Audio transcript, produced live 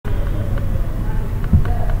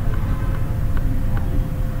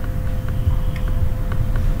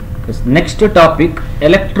Next topic,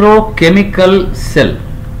 electrochemical cell.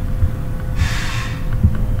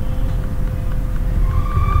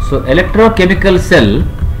 So electrochemical cell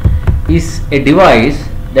is a device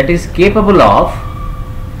that is capable of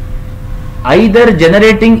either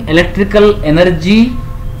generating electrical energy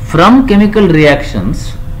from chemical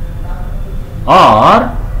reactions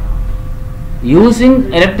or using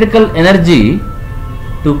electrical energy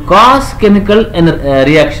to cause chemical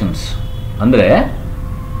reactions. Andre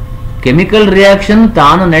chemical reaction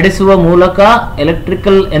ತಾನು ನಡೆಸುವ ಮೂಲಕ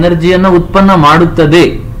electrical ಎನರ್ಜಿಯನ್ನು ಉತ್ಪನ್ನ ಮಾಡುತ್ತದೆ.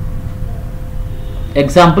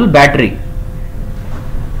 Example battery,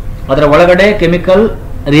 ಅದರ ಒಳಗಡೆ chemical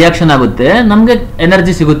reaction ಆಗುತ್ತೆ, ನಮಗೆ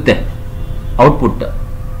energy ಸಿಗುತ್ತೆ ಔಟ್ಪುಟ್.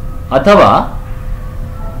 ಅಥವಾ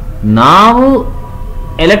ನಾವು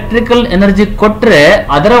ಎಲೆಕ್ಟ್ರಿಕಲ್ ಎನರ್ಜಿ ಕೊಟ್ಟರೆ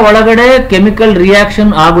ಅದರ ಒಳಗಡೆ ಕೆಮಿಕಲ್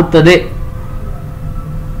ರಿಯಾಕ್ಷನ್ ಆಗುತ್ತದೆ.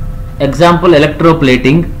 ಎಕ್ಸಾಂಪಲ್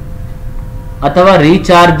ಎಲೆಕ್ಟ್ರೋಪ್ಲೇಟಿಂಗ್ ಅಥವಾ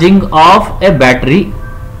recharging of A battery.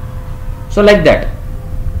 So like that.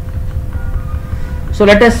 So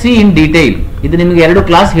let us see in detail. ಇದು ನಿಮಗೆ 2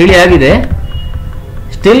 ಕ್ಲಾಸ್ ಹೇಳಿ ಆಗಿದೆ,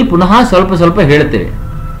 ಸ್ಟಿಲ್ ಪುನಃ ಸ್ವಲ್ಪ ಹೇಳ್ತೇವೆ.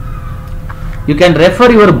 You can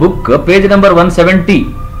refer your book, page number 170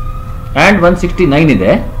 and 169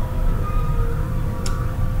 ಇದೆ.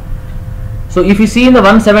 So if U C in the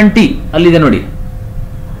 170 ಅಲ್ಲಿದೆ ನೋಡಿ,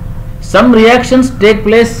 some reactions take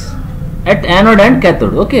place at anode and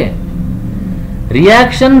cathode. Okay,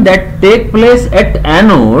 reaction that take place at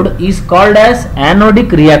anode is called as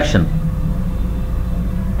anodic reaction.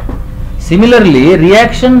 Similarly,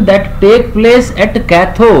 reaction that take place at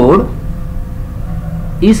cathode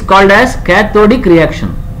is called as cathodic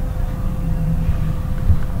reaction.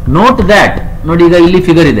 Note that, ನೋಡಿ ಈಗ ಇಲ್ಲಿ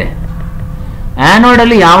figure ಇದೆ, anode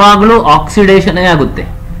ಅಲ್ಲಿ ಯಾವಾಗಲೂ oxidation ಆಗುತ್ತೆ,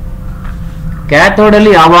 cathode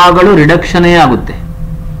ಅಲ್ಲಿ ಯಾವಾಗಲೂ reduction ಆಗುತ್ತೆ.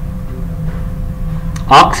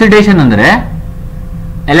 ಆಕ್ಸಿಡೇಷನ್ ಅಂದ್ರೆ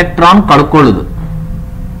ಎಲೆಕ್ಟ್ರಾನ್ ಕಳ್ಕೊಳ್ಳೋದು,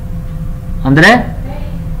 ಅಂದ್ರೆ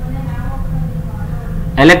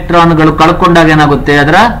ಎಲೆಕ್ಟ್ರಾನ್ಗಳು ಕಳ್ಕೊಂಡಾಗ ಏನಾಗುತ್ತೆ,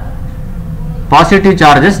 ಅದರ ಪಾಸಿಟಿವ್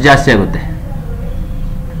ಚಾರ್ಜಸ್ ಜಾಸ್ತಿ ಆಗುತ್ತೆ.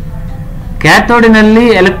 ಕ್ಯಾಥೋಡಿನಲ್ಲಿ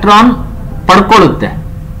ಎಲೆಕ್ಟ್ರಾನ್ ಪಡ್ಕೊಳ್ಳುತ್ತೆ,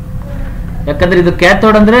 ಯಾಕಂದ್ರೆ ಇದು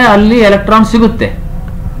ಕ್ಯಾಥೋಡ್ ಅಂದ್ರೆ ಅಲ್ಲಿ ಎಲೆಕ್ಟ್ರಾನ್ ಸಿಗುತ್ತೆ.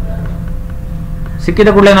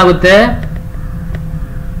 ಸಿಕ್ಕಿದ ಕೂಡಲೇ ಏನಾಗುತ್ತೆ,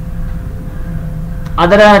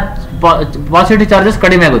 ಅದರ ಪಾಸಿಟಿವ್ ಚಾರ್ಜಸ್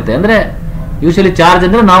ಕಡಿಮೆ ಆಗುತ್ತೆ. ಅಂದ್ರೆ ಯೂಶಲಿ ಚಾರ್ಜ್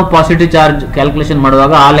ಅಂದ್ರೆ ನಾವು ಪಾಸಿಟಿವ್ ಚಾರ್ಜ್ ಕ್ಯಾಲ್ಕುಲೇಷನ್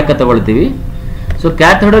ಮಾಡುವಾಗ ಆ ಲೆಕ್ಕ ತಗೊಳ್ತೀವಿ. ಸೊ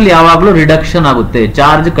ಕ್ಯಾಥೋಡ್ ಅಲ್ಲಿ ಯಾವಾಗಲೂ ರಿಡಕ್ಷನ್ ಆಗುತ್ತೆ,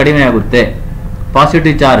 ಚಾರ್ಜ್ ಕಡಿಮೆ ಆಗುತ್ತೆ,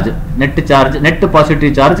 positive charge net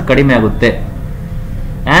positive charge ಕಡಿಮೆ ಆಗುತ್ತೆ.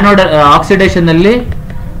 ಆನೋಡ್ ಆಕ್ಸಿಡೇಷನ್ ನಲ್ಲಿ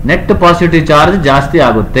ನೆಟ್ ಪಾಸಿಟಿವ್ ಚಾರ್ಜ್ ಜಾಸ್ತಿ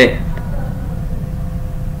ಆಗುತ್ತೆ.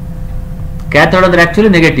 ಕ್ಯಾಥೋಡ್ ಅಂದ್ರೆ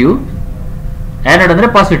ಆಕ್ಚುಲಿ ನೆಗೆಟಿವ್, ಆನೋಡ್ ಅಂದ್ರೆ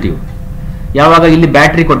ಪಾಸಿಟಿವ್. ಯಾವಾಗ ಇಲ್ಲಿ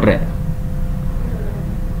ಬ್ಯಾಟ್ರಿ ಕೊಟ್ರೆ,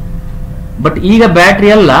 ಬಟ್ ಈಗ ಬ್ಯಾಟ್ರಿ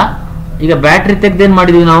ಅಲ್ಲ, ಈಗ ಬ್ಯಾಟ್ರಿ ತೆಗೆದೇನ್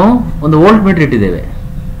ಮಾಡಿದೀವಿ, ನಾವು ಒಂದು ವೋಲ್ಟ್ ಮೀಟರ್ ಇಟ್ಟಿದ್ದೇವೆ,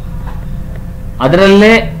 ಅದರಲ್ಲೇ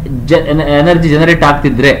ಎನರ್ಜಿ ಜನರೇಟ್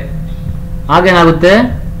ಆಗ್ತಿದ್ರೆ ಆಗೇನಾಗುತ್ತೆ,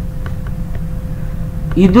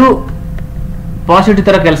 ಇದು ಪಾಸಿಟಿವ್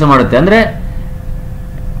ತರ ಕೆಲಸ ಮಾಡುತ್ತೆ. ಅಂದ್ರೆ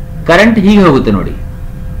ಕರೆಂಟ್ ಹೀಗೆ ಹೋಗುತ್ತೆ ನೋಡಿ,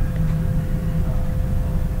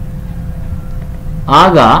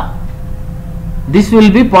 ಆಗ ದಿಸ್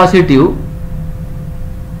ವಿಲ್ ಬಿ ಪಾಸಿಟಿವ್,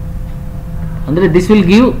 ಅಂದ್ರೆ this will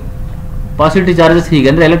give positive charges. ಹೀಗೆ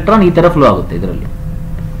ಅಂದ್ರೆ ಎಲೆಕ್ಟ್ರಾನ್ ಈ ತರ ಫ್ಲೋ ಆಗುತ್ತೆ ಇದರಲ್ಲಿ.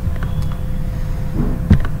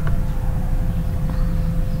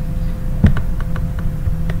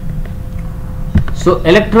 ಸೊ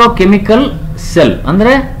ಎಲೆಕ್ಟ್ರೋಕೆಮಿಕಲ್ ಸೆಲ್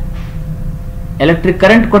ಅಂದ್ರೆ ಎಲೆಕ್ಟ್ರಿಕ್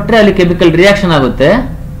ಕರೆಂಟ್ ಕೊಟ್ರೆ ಅಲ್ಲಿ ಕೆಮಿಕಲ್ ರಿಯಾಕ್ಷನ್ ಆಗುತ್ತೆ,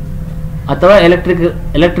 ಅಥವಾ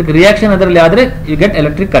ಎಲೆಕ್ಟ್ರಿಕ್ ರಿಯಾಕ್ಷನ್ ಅದರಲ್ಲಿ ಆದ್ರೆ you get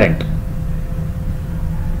electric current.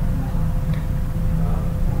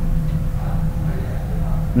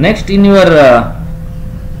 Next in your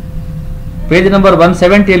page number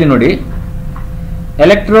 170 ಅಲ್ಲಿ ನೋಡಿ,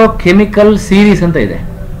 ಎಲೆಕ್ಟ್ರೋಕೆಮಿಕಲ್ ಸೀರೀಸ್ ಅಂತ ಇದೆ.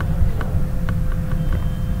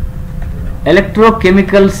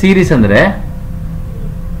 ಎಲೆಕ್ಟ್ರೋಕೆಮಿಕಲ್ ಸೀರೀಸ್ ಅಂದ್ರೆ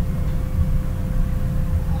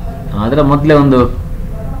ಅದರ ಮೊದಲೇ ಒಂದು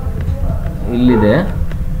ಇಲ್ಲಿದೆ,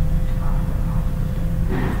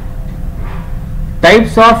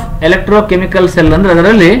 ಟೈಪ್ಸ್ ಆಫ್ ಎಲೆಕ್ಟ್ರೋಕೆಮಿಕಲ್ ಸೆಲ್ ಅಂದ್ರೆ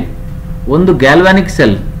ಅದರಲ್ಲಿ ಒಂದು ಗ್ಯಾಲ್ವಾನಿಕ್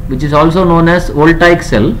cell which is also known as voltaic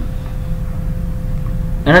cell,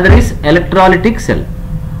 another is electrolytic cell.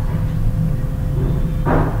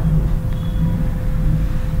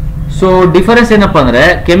 So difference ಏನಪ್ಪಾ ಅಂದ್ರೆ,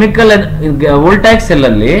 ಕೆಮಿಕಲ್ ವೋಲ್ಟಾಯಿಕ್ ಸೆಲ್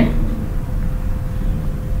ಅಲ್ಲಿ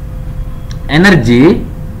ಎನರ್ಜಿ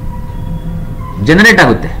ಜನರೇಟ್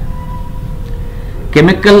ಆಗುತ್ತೆ,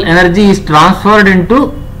 chemical energy is transferred into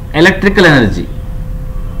electrical energy.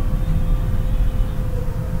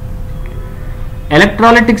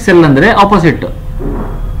 ಎಲೆಕ್ಟ್ರಾಲಿಟಿಕ್ cell ಅಂದ್ರೆ opposite,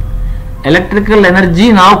 electrical energy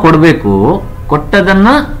ನಾವು ಕೊಡಬೇಕು, ಕೊಟ್ಟದನ್ನ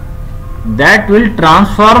that will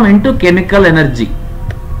transform into chemical energy.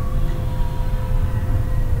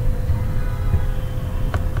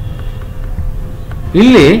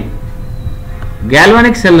 ಇಲ್ಲಿ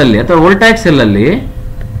ಗ್ಯಾಲ್ವಾನಿಕ್ cell ಅಲ್ಲಿ ಅಥವಾ ವೋಲ್ಟಾಯಿಕ್ ಸೆಲ್ ಅಲ್ಲಿ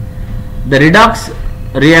ದ ರಿಡಾಕ್ಸ್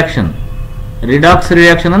ರಿಯಾಕ್ಷನ್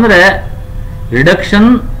ಅಂದ್ರೆ ರಿಡಕ್ಷನ್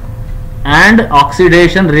ಅಂಡ್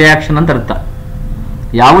ಆಕ್ಸಿಡೇಷನ್ ರಿಯಾಕ್ಷನ್ ಅಂತ ಅರ್ಥ.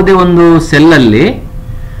 ಯಾವುದೇ ಒಂದು ಸೆಲ್ ಅಲ್ಲಿ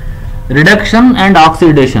ರಿಡಕ್ಷನ್ ಅಂಡ್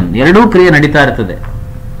ಆಕ್ಸಿಡೇಷನ್ ಎರಡೂ ಕ್ರಿಯೆ ನಡೀತಾ ಇರ್ತದೆ.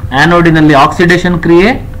 ಆನೋಡಿನಲ್ಲಿ ಆಕ್ಸಿಡೇಷನ್ ಕ್ರಿಯೆ,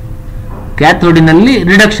 ಕ್ಯಾಥೋಡಿನಲ್ಲಿ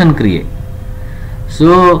ರಿಡಕ್ಷನ್ ಕ್ರಿಯೆ. ಸೊ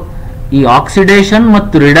ಈ ಆಕ್ಸಿಡೇಷನ್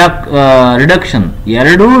ಮತ್ತು ರಿಡಕ್ಷನ್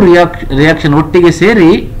ಎರಡೂ ರಿಯಾಕ್ಷನ್ ಒಟ್ಟಿಗೆ ಸೇರಿ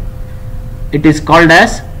it is called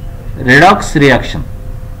as redox reaction.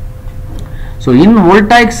 So in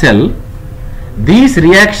voltaic cell these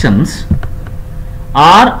reactions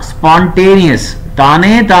R spontaneous,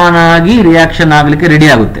 ತಾನಾಗಿ ರಿಯಾಕ್ಷನ್ ಆಗಲಿಕ್ಕೆ ರೆಡಿ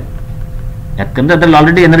ಆಗುತ್ತೆ, ಯಾಕಂದ್ರೆ ಅದರಲ್ಲಿ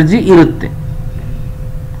ಆಲ್ರೆಡಿ ಎನರ್ಜಿ ಇರುತ್ತೆ.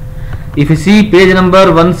 If U C page number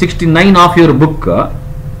 169 of your book,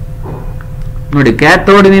 ನೋಡಿ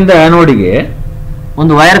ಕ್ಯಾಥೋಡಿನಿಂದ ಆನೋಡಿಗೆ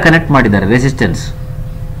ಒಂದು ವೈರ್ ಕನೆಕ್ಟ್ ಮಾಡಿದ್ದಾರೆ, ರೆಸಿಸ್ಟೆನ್ಸ್,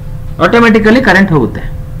 ಆಟೋಮೆಟಿಕಲಿ ಕರೆಂಟ್ ಹೋಗುತ್ತೆ.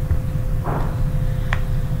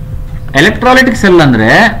 ಎಲೆಕ್ಟ್ರಾಲಿಟಿಕ್ ಸೆಲ್ ಅಂದ್ರೆ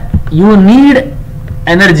you need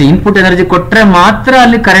energy, input energy ಕೊಟ್ರೆ ಮಾತ್ರ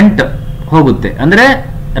ಅಲ್ಲಿ ಕರೆಂಟ್ ಹೋಗುತ್ತೆ, ಅಂದ್ರೆ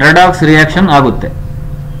ರೆಡಾಕ್ಸ್ ರಿಯಾಕ್ಷನ್ ಆಗುತ್ತೆ.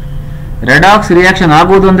 ರೆಡಾಕ್ಸ್ ರಿಯಾಕ್ಷನ್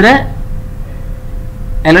ಆಗುವುದು ಅಂದ್ರೆ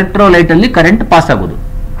ಎಲೆಕ್ಟ್ರೋಲೈಟ್ ಅಲ್ಲಿ ಕರೆಂಟ್ ಪಾಸ್ ಆಗುವುದು,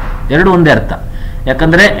 ಎರಡು ಒಂದೇ ಅರ್ಥ.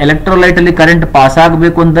 ಯಾಕಂದ್ರೆ ಎಲೆಕ್ಟ್ರೋಲೈಟ್ ಅಲ್ಲಿ ಕರೆಂಟ್ ಪಾಸ್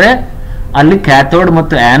ಆಗಬೇಕು ಅಂದ್ರೆ ಅಲ್ಲಿ ಕ್ಯಾಥೋಡ್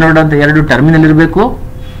ಮತ್ತು ಆನೋಡ್ ಅಂತ ಎರಡು ಟರ್ಮಿನಲ್ ಇರಬೇಕು.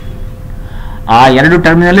 ಆ ಎರಡು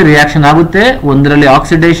ಟರ್ಮಿನಲ್ ರಿಯಾಕ್ಷನ್ ಆಗುತ್ತೆ, ಒಂದರಲ್ಲಿ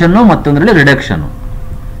oxidation ಮತ್ತೊಂದರಲ್ಲಿ reduction.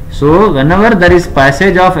 So whenever there is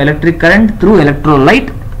passage of electric current through electrolyte,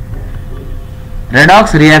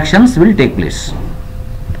 redox reactions will take place.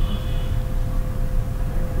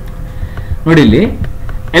 ನೋಡಿ ಇಲ್ಲಿ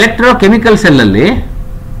ಎಲೆಕ್ಟ್ರೋಕೆಮಿಕಲ್ ಸೆಲ್ ಅಲ್ಲಿ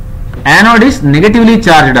ಆನೋಡ್ ಇಸ್ ನೆಗೆಟಿವ್ಲಿ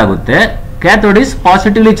ಚಾರ್ಜ್ಡ್ ಆಗುತ್ತೆ, ಕ್ಯಾಥೋಡ್ ಇಸ್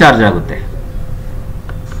ಪಾಸಿಟಿವ್ಲಿ ಚಾರ್ಜ್ ಆಗುತ್ತೆ.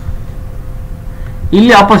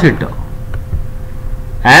 ಇಲ್ಲಿ opposite,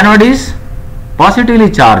 anode is positively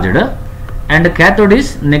charged and cathode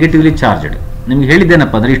is negatively charged. ನಿಮ್ಗೆ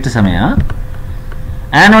ಹೇಳಿದ್ದೇನಪ್ಪ ಅಂದ್ರೆ ಇಷ್ಟು ಸಮಯ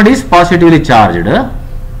ಆನೋಡ್ ಇಸ್ ಪಾಸಿಟಿವ್ಲಿ ಚಾರ್ಜ್ಡ್,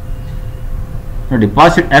 ನೋಡಿ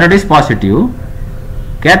anode is positive,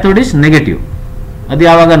 cathode is negative. ಅದು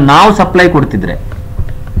ಯಾವಾಗ ನಾವು ಸಪ್ಲೈ ಕೊಡ್ತಿದ್ರೆ.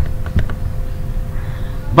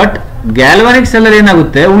 ಬಟ್ ಗ್ಯಾಲ್ವಾನಿಕ್ ಸೆಲ್ ಅಲ್ಲಿ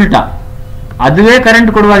ಏನಾಗುತ್ತೆ ಉಲ್ಟಾ, ಅದುವೇ ಕರೆಂಟ್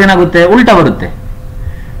ಕೊಡುವಾಗ ಏನಾಗುತ್ತೆ ಉಲ್ಟಾ ಬರುತ್ತೆ.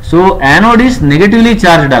 So anode is negatively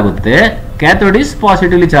charged ಆಗುತ್ತೆ, ಕ್ಯಾಥೋಡ್ ಇಸ್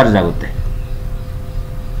ಪಾಸಿಟಿವ್ಲಿ ಚಾರ್ಜ್ ಆಗುತ್ತೆ.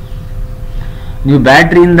 ನೀವು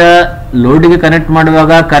ಬ್ಯಾಟ್ರಿಯಿಂದ ಲೋಡಿಗೆ ಕನೆಕ್ಟ್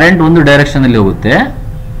ಮಾಡುವಾಗ ಕರೆಂಟ್ ಒಂದು ಡೈರೆಕ್ಷನ್ ಅಲ್ಲಿ ಹೋಗುತ್ತೆ,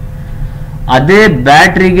 ಅದೇ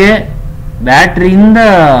ಬ್ಯಾಟ್ರಿಯಿಂದ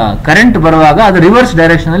ಕರೆಂಟ್ ಬರುವಾಗ ಅದು ರಿವರ್ಸ್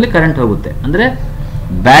ಡೈರೆಕ್ಷನ್ ಅಲ್ಲಿ ಕರೆಂಟ್ ಹೋಗುತ್ತೆ. ಅಂದ್ರೆ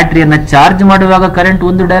ಬ್ಯಾಟ್ರಿಯನ್ನ ಚಾರ್ಜ್ ಮಾಡುವಾಗ ಕರೆಂಟ್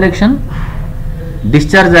ಒಂದು ಡೈರೆಕ್ಷನ್,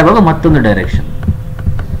 ಡಿಸ್ಚಾರ್ಜ್ ಆಗುವಾಗ ಮತ್ತೊಂದು ಡೈರೆಕ್ಷನ್.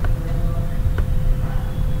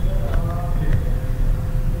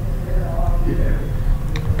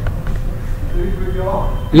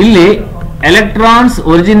 ಇಲ್ಲಿ electrons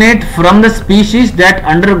originate from the species that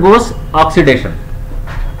undergoes oxidation.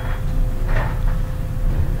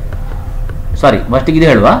 ಸಾರಿ,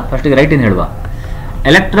 ಫಸ್ಟಿಗೆ ರೈಟ್ ಇನ್ ಹೇಳುವ.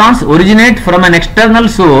 Electrons originate from an external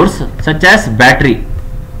source such as battery.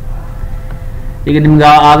 ಈಗ ನಿಮ್ಗೆ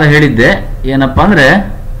ಆಗ ಹೇಳಿದ್ದೆ ಏನಪ್ಪಾ ಅಂದ್ರೆ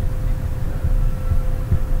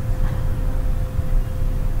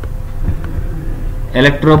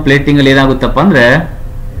ಎಲೆಕ್ಟ್ರೋ ಪ್ಲೇಟಿಂಗ್ ಅಲ್ಲಿ ಏನಾಗುತ್ತಪ್ಪ ಅಂದ್ರೆ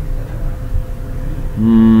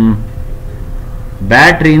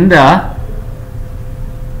ಬ್ಯಾಟ್ರಿಯಿಂದ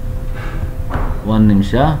ಒಂದು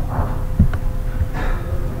ನಿಮಿಷ,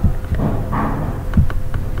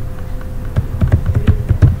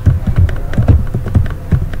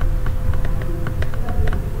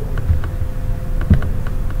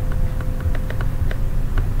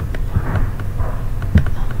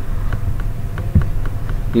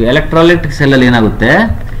 ಎಲೆಕ್ಟ್ರಾಲಿಟಿಕ್ ಸೆಲ್ ಅಲ್ಲಿ ಏನಾಗುತ್ತೆ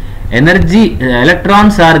energy,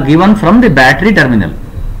 electrons are given from the battery terminal.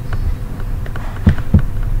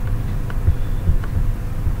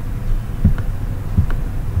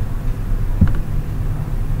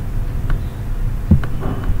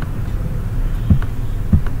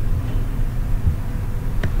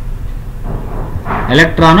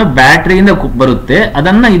 Electron ಬ್ಯಾಟರಿಯಿಂದ ಬರುತ್ತೆ,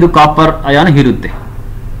 ಅದನ್ನ ಇದು ಕಾಪರ್ ಅಯಾನ್ ಹೀರುತ್ತೆ.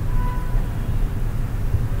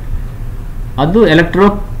 ಅದು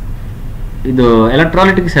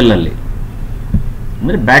ಎಲೆಕ್ಟ್ರಾಲಿಟಿಕ್ ಸೆಲ್ ಅಲ್ಲಿ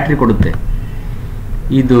ಅಂದ್ರೆ ಬ್ಯಾಟ್ರಿ ಕೊಡುತ್ತೆ.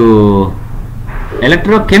 ಇದು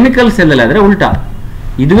ಎಲೆಕ್ಟ್ರೋಕೆಮಿಕಲ್ ಸೆಲ್ ಅಲ್ಲಿ ಆದ್ರೆ ಉಲ್ಟಾ,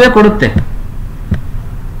 ಇದುವೇ ಕೊಡುತ್ತೆ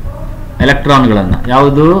ಎಲೆಕ್ಟ್ರಾನ್ಗಳನ್ನ.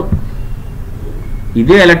 ಯಾವುದು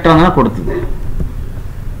ಇದೇ ಎಲೆಕ್ಟ್ರಾನ್ ಕೊಡುತ್ತದೆ.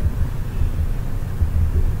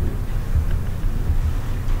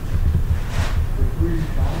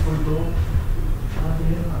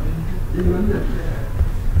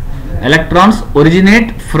 electrons originate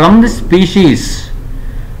from the species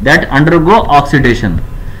that undergo oxidation.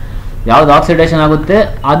 ಯಾವ್ದು ಆಕ್ಸಿಡೇಷನ್ ಆಗುತ್ತೆ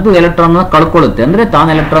ಅದು ಎಲೆಕ್ಟ್ರಾನ್ ಕಳ್ಕೊಳ್ಳುತ್ತೆ, ಅಂದ್ರೆ ತಾನು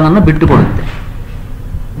ಎಲೆಕ್ಟ್ರಾನ್ ಅನ್ನು ಬಿಟ್ಟುಕೊಡುತ್ತೆ.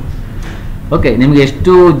 ಓಕೆ, ನಿಮ್ಗೆ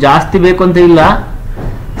ಎಷ್ಟು ಜಾಸ್ತಿ ಬೇಕು ಅಂತ ಇಲ್ಲ,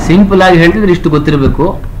 ಸಿಂಪಲ್ ಆಗಿ ಹೇಳ್ತಿದ್ರೆ ಇಷ್ಟು ಗೊತ್ತಿರಬೇಕು.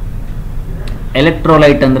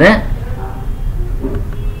 ಎಲೆಕ್ಟ್ರೋಲೈಟ್ ಅಂದ್ರೆ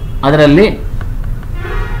ಅದರಲ್ಲಿ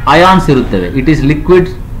ಅಯಾನ್ಸ್ ಇರುತ್ತವೆ. It is liquid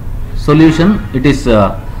solution, it is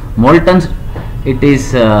molten, it is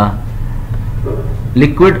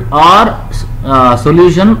liquid or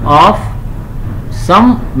solution of some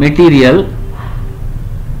material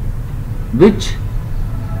which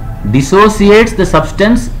dissociates the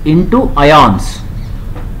substance into ions,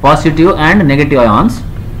 positive and negative ions.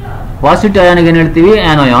 Positive ion ಗೆ ಏನು ಹೇಳ್ತೀವಿ?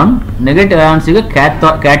 anion. Negative ions ಗೆ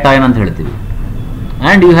cation ಅಂತ ಹೇಳ್ತೀವಿ.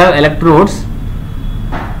 And you have electrodes,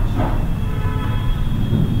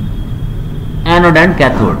 anode and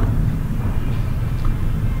cathode.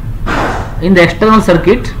 In the external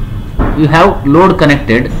circuit you have load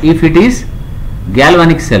connected if it is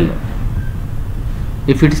galvanic cell.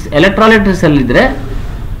 If it is electrolytic cell ಇದ್ರೆ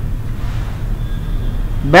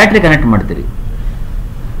battery connect ಮಾಡ್ತೀರಿ.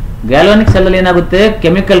 ಗ್ಯಾಲ್ವಾನಿಕ್ cell ಅಲ್ಲಿ ಏನಾಗುತ್ತೆ?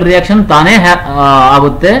 Chemical reaction ತಾನೇ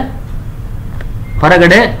ಆಗುತ್ತೆ,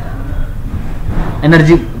 ಹೊರಗಡೆ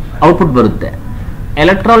energy output ಬರುತ್ತೆ.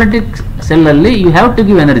 ಎಲೆಕ್ಟ್ರಾಲಿಟಿಕ್ cell ಅಲ್ಲಿ you have to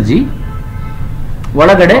give energy,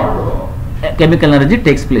 ಒಳಗಡೆ ಕೆಮಿಕಲ್ ಎನರ್ಜಿ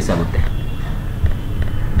ಟೇಕ್ಸ್ ಪ್ಲೇಸ್ ಆಗುತ್ತೆ.